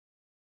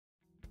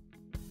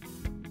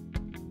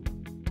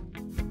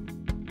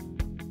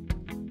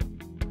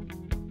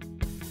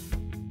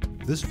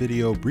This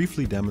video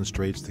briefly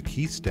demonstrates the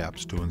key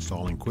steps to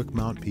installing Quick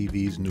Mount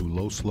PV's new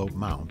low-slope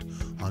mount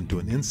onto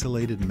an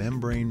insulated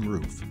membrane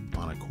roof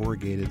on a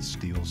corrugated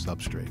steel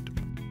substrate.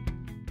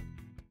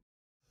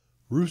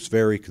 Roofs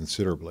vary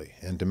considerably,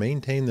 and to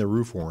maintain their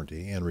roof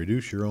warranty and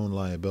reduce your own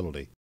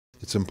liability,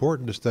 it's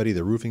important to study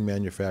the roofing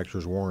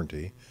manufacturer's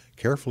warranty,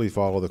 carefully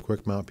follow the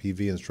Quick Mount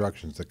PV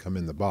instructions that come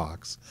in the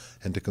box,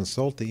 and to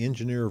consult the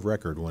engineer of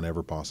record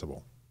whenever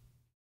possible.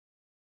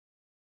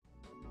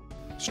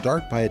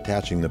 Start by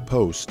attaching the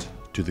post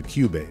to the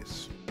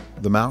QBase.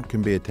 The mount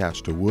can be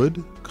attached to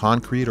wood,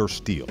 concrete, or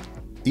steel.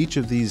 Each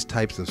of these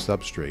types of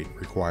substrate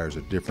requires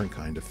a different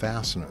kind of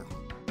fastener.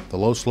 The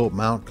low-slope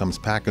mount comes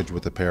packaged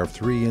with a pair of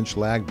 3-inch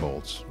lag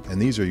bolts,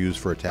 and these are used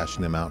for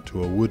attaching the mount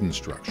to a wooden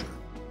structure.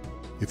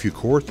 If you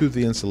core through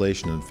the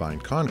insulation and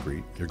find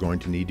concrete, you're going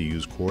to need to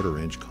use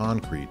 1/4-inch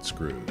concrete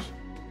screws.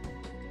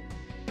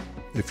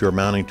 If you're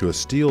mounting to a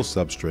steel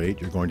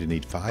substrate, you're going to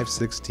need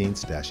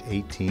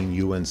 5/16-18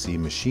 UNC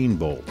machine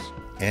bolts.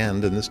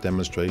 And in this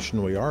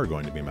demonstration, we are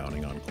going to be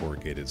mounting on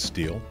corrugated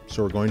steel,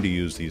 so we're going to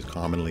use these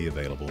commonly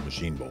available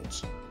machine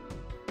bolts.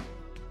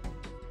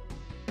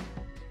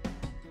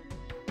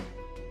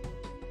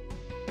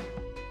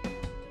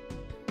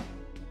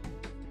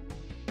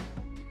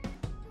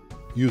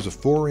 Use a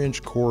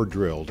 4-inch core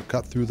drill to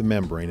cut through the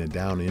membrane and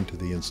down into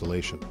the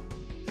insulation.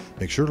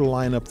 Make sure to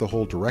line up the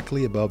hole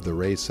directly above the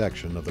raised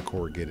section of the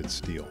corrugated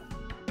steel.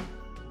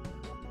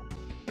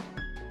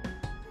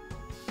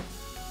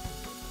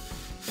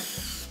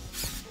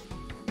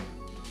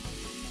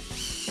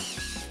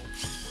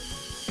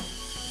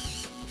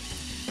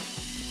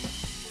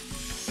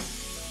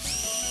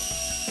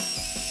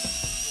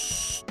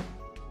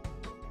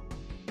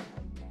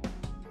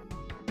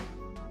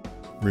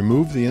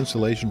 Remove the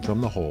insulation from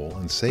the hole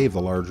and save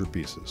the larger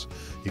pieces.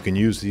 You can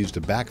use these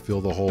to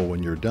backfill the hole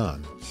when you're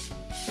done.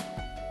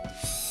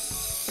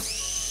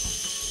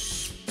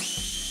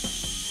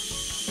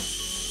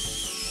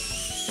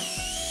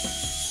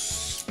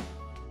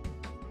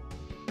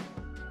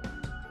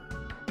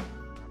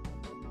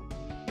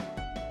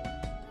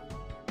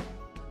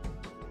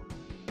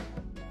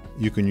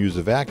 You can use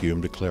a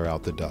vacuum to clear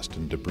out the dust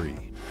and debris.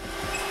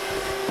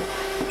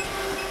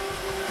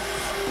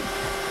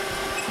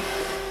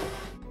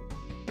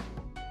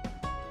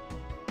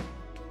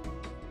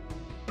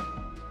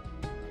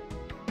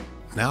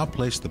 Now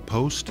place the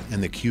post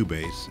and the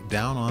QBase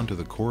down onto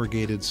the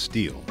corrugated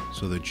steel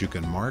so that you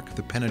can mark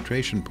the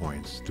penetration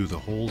points through the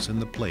holes in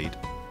the plate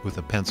with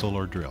a pencil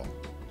or drill.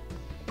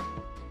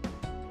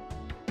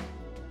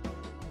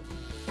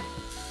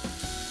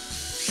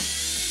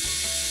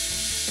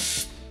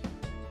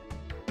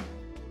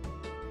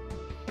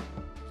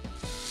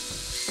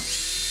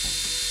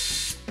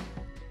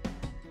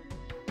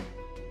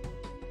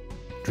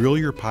 Drill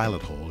your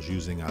pilot holes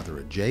using either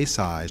a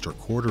J-sized or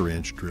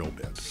 1/4-inch drill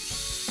bit.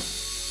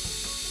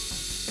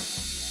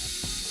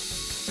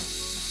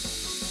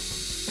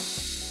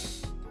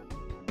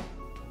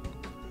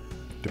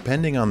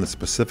 Depending on the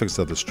specifics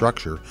of the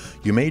structure,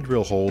 you may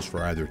drill holes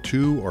for either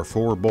 2 or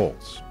 4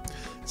 bolts.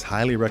 It's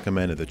highly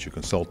recommended that you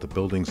consult the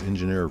building's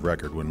engineer of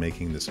record when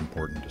making this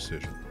important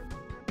decision.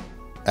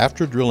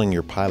 After drilling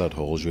your pilot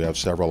holes, you have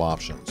several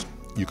options.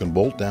 You can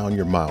bolt down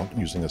your mount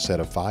using a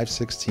set of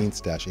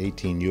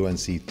 5/16-18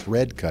 UNC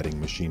thread cutting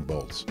machine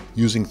bolts.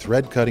 Using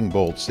thread cutting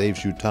bolts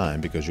saves you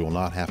time because you will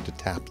not have to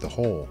tap the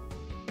hole.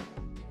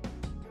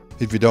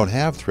 If you don't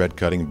have thread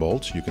cutting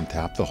bolts, you can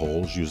tap the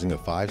holes using a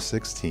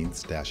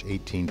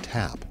 5/16-18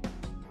 tap.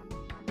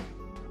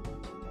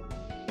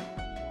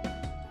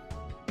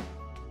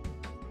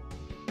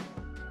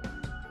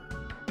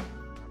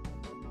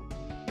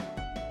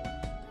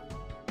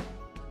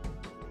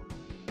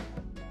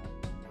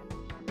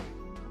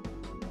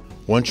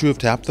 Once you have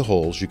tapped the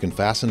holes, you can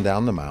fasten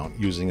down the mount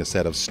using a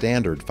set of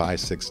standard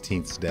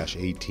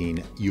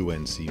 5/16-18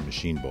 UNC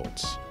machine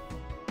bolts.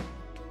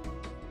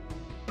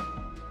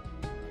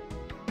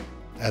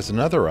 As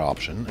another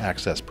option,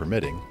 access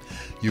permitting,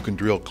 you can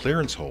drill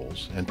clearance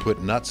holes and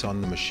put nuts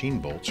on the machine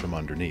bolts from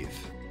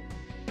underneath.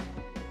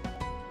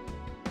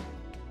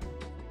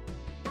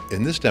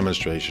 In this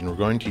demonstration, we're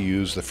going to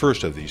use the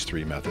first of these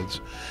 3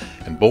 methods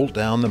and bolt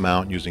down the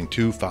mount using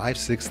 2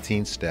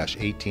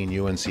 5/16-18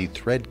 UNC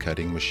thread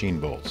cutting machine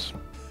bolts.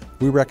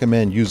 We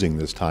recommend using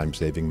this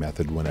time-saving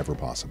method whenever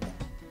possible.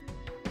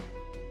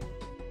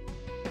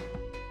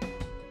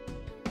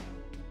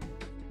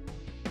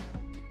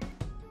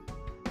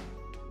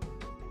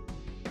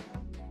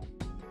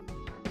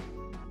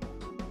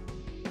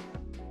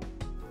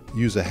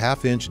 Use a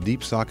 1/2-inch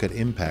deep socket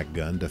impact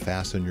gun to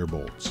fasten your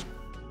bolts.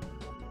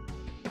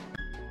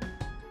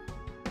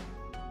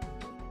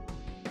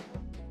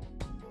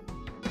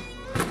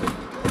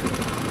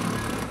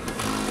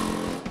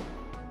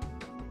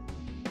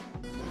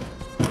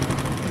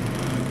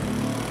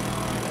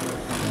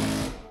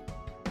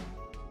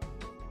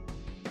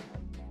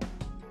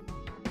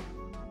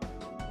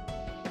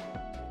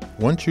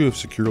 Once you have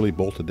securely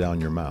bolted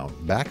down your mount,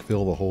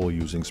 backfill the hole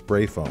using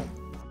spray foam.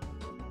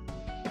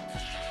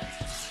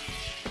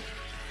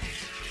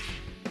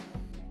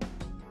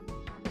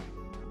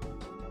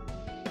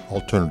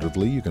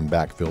 Alternatively, you can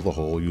backfill the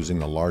hole using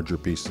the larger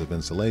pieces of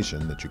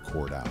insulation that you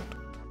cored out.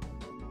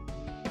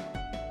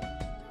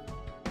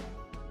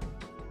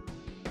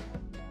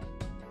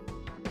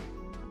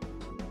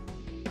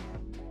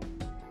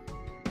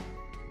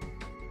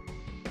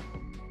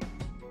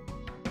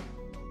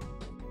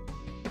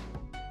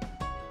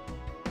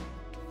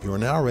 You are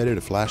now ready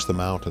to flash the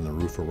mount and the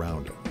roof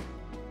around it.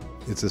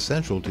 It's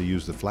essential to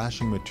use the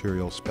flashing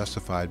material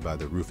specified by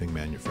the roofing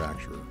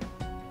manufacturer.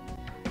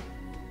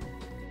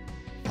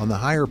 On the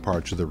higher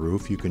parts of the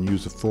roof, you can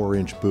use a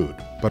 4-inch boot,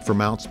 but for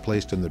mounts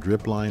placed in the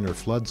drip line or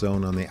flood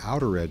zone on the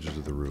outer edges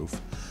of the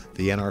roof,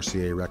 the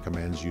NRCA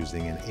recommends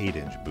using an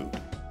 8-inch boot.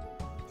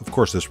 Of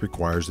course, this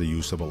requires the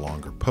use of a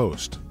longer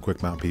post.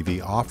 Quick Mount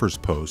PV offers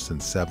posts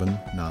in 7,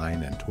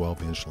 9, and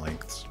 12-inch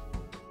lengths.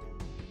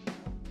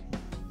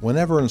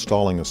 Whenever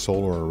installing a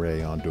solar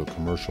array onto a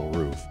commercial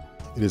roof,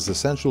 it is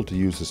essential to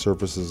use the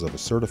services of a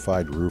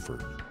certified roofer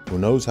who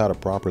knows how to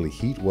properly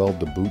heat weld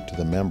the boot to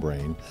the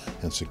membrane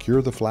and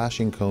secure the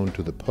flashing cone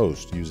to the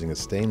post using a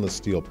stainless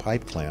steel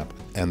pipe clamp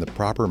and the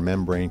proper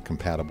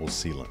membrane-compatible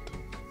sealant.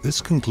 This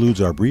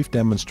concludes our brief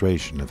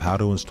demonstration of how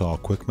to install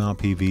Quick Mount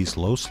PV's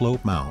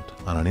low-slope mount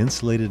on an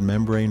insulated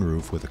membrane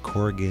roof with a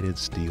corrugated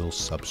steel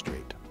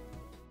substrate.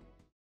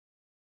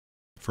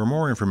 For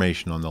more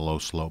information on the low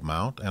slope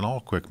mount and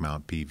all Quick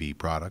Mount PV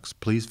products,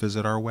 please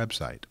visit our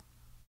website.